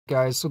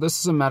guys, so this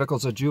is a medical.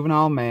 It's a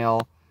juvenile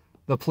male.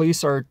 The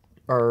police are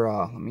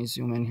let me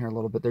zoom in here a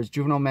little bit. There's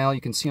juvenile male. You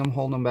can see him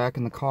holding him back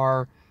in the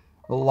car.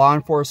 The law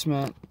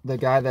enforcement, the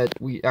guy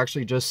that we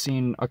actually just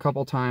seen a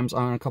couple times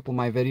on a couple of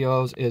my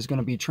videos, is going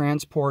to be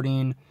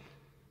transporting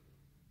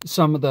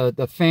some of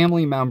the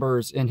family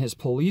members in his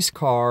police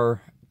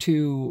car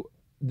to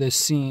the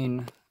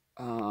scene.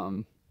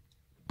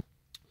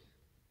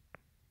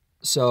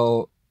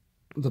 So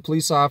the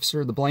police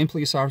officer, the Blaine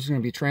police officer, is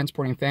going to be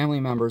transporting family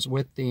members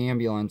with the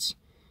ambulance.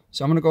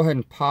 So I'm going to go ahead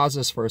and pause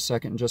this for a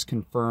second and just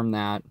confirm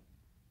that.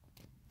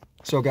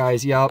 So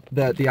guys, yep,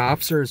 the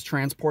officer is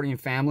transporting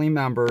family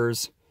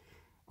members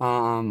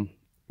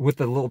with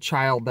the little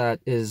child that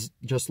is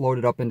just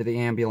loaded up into the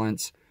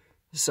ambulance.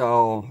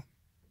 So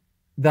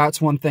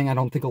that's one thing I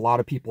don't think a lot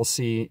of people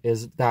see,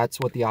 is that's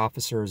what the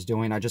officer is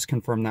doing. I just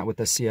confirmed that with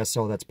the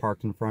CSO that's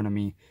parked in front of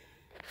me.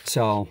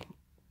 So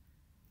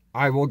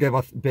I will give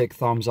a big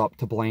thumbs up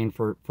to Blaine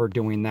for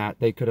doing that.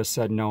 They could have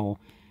said no,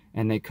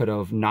 and they could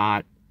have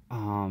not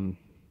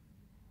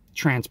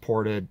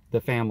transported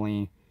the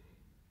family.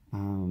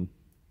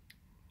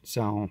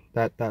 So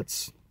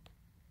that's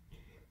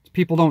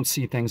people don't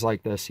see things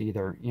like this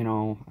either. You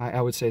know,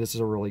 I would say this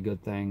is a really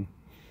good thing,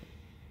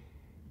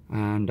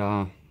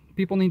 and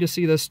people need to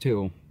see this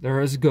too. There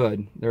is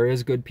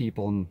good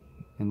people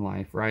in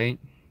life, right?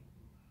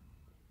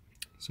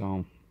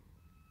 So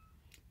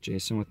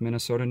Jason with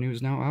Minnesota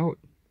News Now out.